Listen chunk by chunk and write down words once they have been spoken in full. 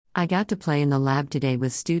I got to play in the lab today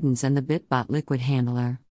with students and the BitBot liquid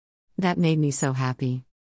handler. That made me so happy.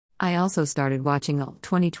 I also started watching all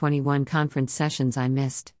 2021 conference sessions I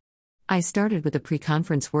missed. I started with a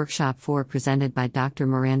pre-conference workshop 4 presented by Dr.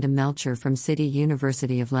 Miranda Melcher from City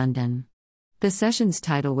University of London. The session's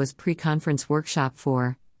title was Pre-Conference Workshop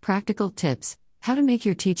 4, Practical Tips, How to Make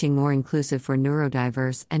Your Teaching More Inclusive for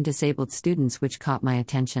Neurodiverse and Disabled Students, which caught my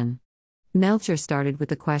attention. Melcher started with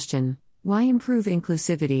the question, why improve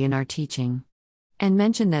inclusivity in our teaching? And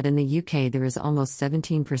mentioned that in the UK there is almost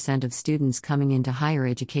 17% of students coming into higher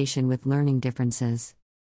education with learning differences.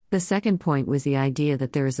 The second point was the idea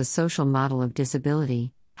that there is a social model of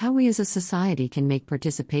disability, how we as a society can make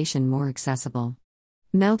participation more accessible.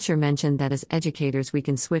 Melcher mentioned that as educators we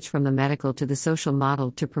can switch from the medical to the social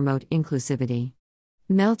model to promote inclusivity.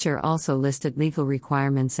 Melcher also listed legal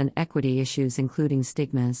requirements and equity issues including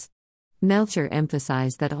stigmas. Melcher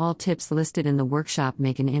emphasized that all tips listed in the workshop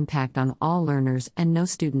make an impact on all learners and no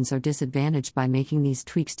students are disadvantaged by making these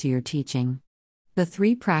tweaks to your teaching. The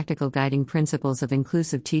 3 practical guiding principles of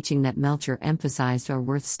inclusive teaching that Melcher emphasized are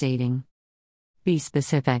worth stating. Be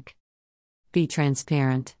specific. Be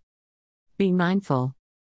transparent. Be mindful.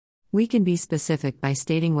 We can be specific by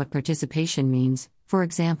stating what participation means, for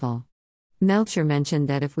example. Melcher mentioned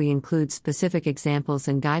that if we include specific examples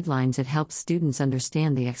and guidelines, it helps students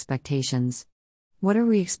understand the expectations. What are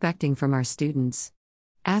we expecting from our students?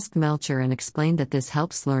 Asked Melcher and explained that this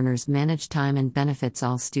helps learners manage time and benefits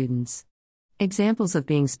all students. Examples of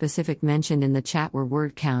being specific mentioned in the chat were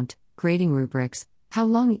word count, grading rubrics, how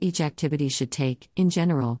long each activity should take, in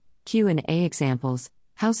general, Q&A examples,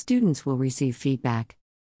 how students will receive feedback.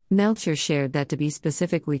 Melcher shared that to be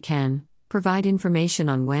specific we can provide information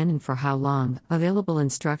on when and for how long, available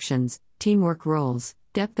instructions, teamwork roles,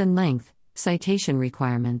 depth and length, citation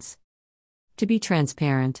requirements. To be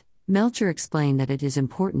transparent, Melcher explained that it is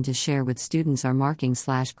important to share with students our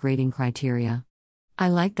marking/grading criteria. I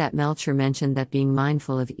like that Melcher mentioned that being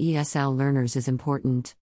mindful of ESL learners is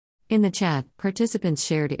important. In the chat, participants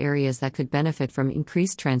shared areas that could benefit from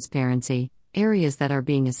increased transparency, areas that are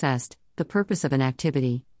being assessed, the purpose of an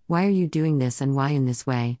activity, why are you doing this and why in this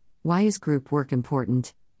way, why is group work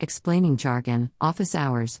important, explaining jargon, office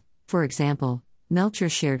hours. For example, Melcher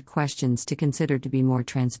shared questions to consider to be more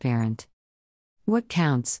transparent. What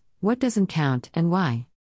counts, what doesn't count, and why?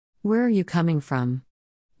 Where are you coming from?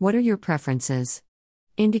 What are your preferences?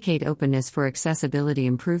 Indicate openness for accessibility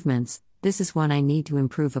improvements, this is one I need to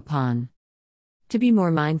improve upon. To be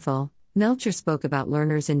more mindful, Melcher spoke about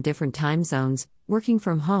learners in different time zones, working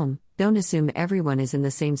from home, don't assume everyone is in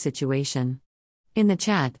the same situation. In the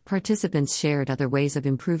chat, participants shared other ways of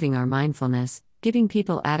improving our mindfulness, giving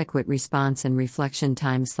people adequate response and reflection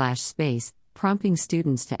time/space, prompting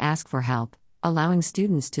students to ask for help, allowing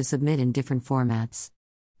students to submit in different formats.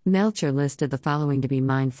 Melcher listed the following to be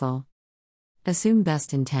mindful. Assume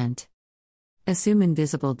best intent. Assume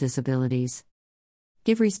invisible disabilities.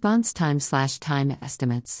 Give response time/time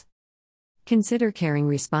estimates. Consider caring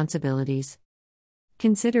responsibilities.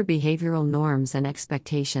 Consider behavioral norms and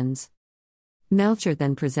expectations. Melcher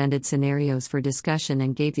then presented scenarios for discussion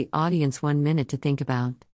and gave the audience 1 minute to think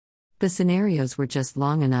about. The scenarios were just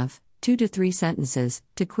long enough, 2 to 3 sentences,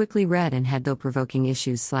 to quickly read and had thought-provoking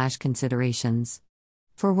issues/considerations.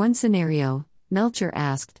 For one scenario, Melcher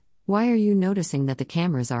asked, why are you noticing that the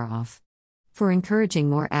cameras are off? For encouraging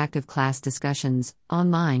more active class discussions,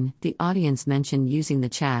 online, the audience mentioned using the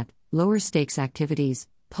chat, lower stakes activities,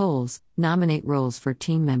 polls, nominate roles for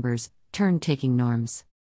team members, turn-taking norms.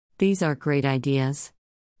 These are great ideas.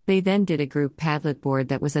 They then did a group Padlet board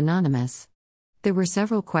that was anonymous. There were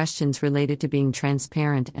several questions related to being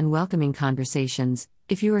transparent and welcoming conversations.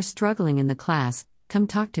 If you are struggling in the class, come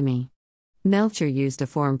talk to me. Melcher used a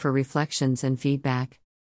form for reflections and feedback.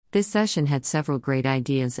 This session had several great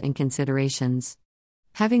ideas and considerations.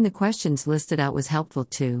 Having the questions listed out was helpful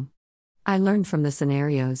too. I learned from the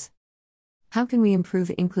scenarios. How can we improve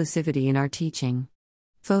inclusivity in our teaching?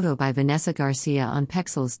 Photo by Vanessa Garcia on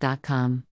Pexels.com.